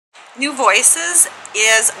newVoices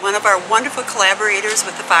is one of our wonderful collaborators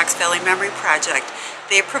with the Fox Valley Memory Project.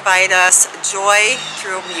 They provide us joy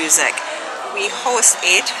through music. We host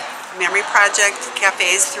 8 Memory Project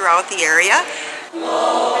cafes throughout the area.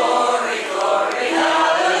 Glory, glory,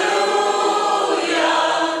 hallelujah.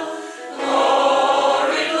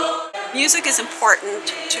 Glory, glory. Music is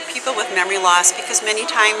important to people with memory loss because many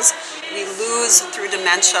times we lose through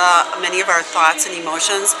dementia many of our thoughts and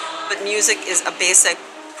emotions, but music is a basic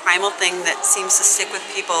primal thing that seems to stick with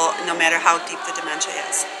people no matter how deep the dementia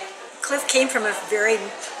is. Cliff came from a very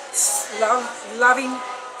loving,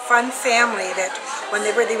 fun family that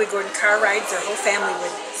whenever they would go on car rides, their whole family would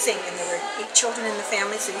sing, and there were 8 children in the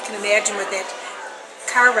family, so you can imagine what that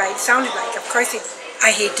car ride sounded like. Of course, I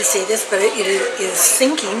hate to say this, but it is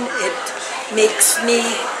sinking. It makes me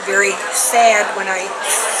very sad when I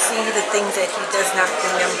see the things that he does not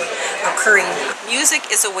remember occurring. Music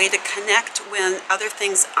is a way to connect when other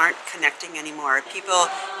things aren't connecting anymore. People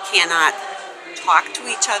cannot talk to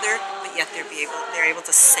each other, but yet they're able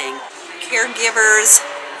to sing. Caregivers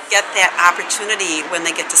get that opportunity when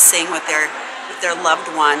they get to sing with their loved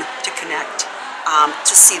one to connect,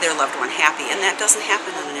 to see their loved one happy, and that doesn't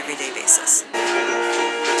happen on an everyday basis.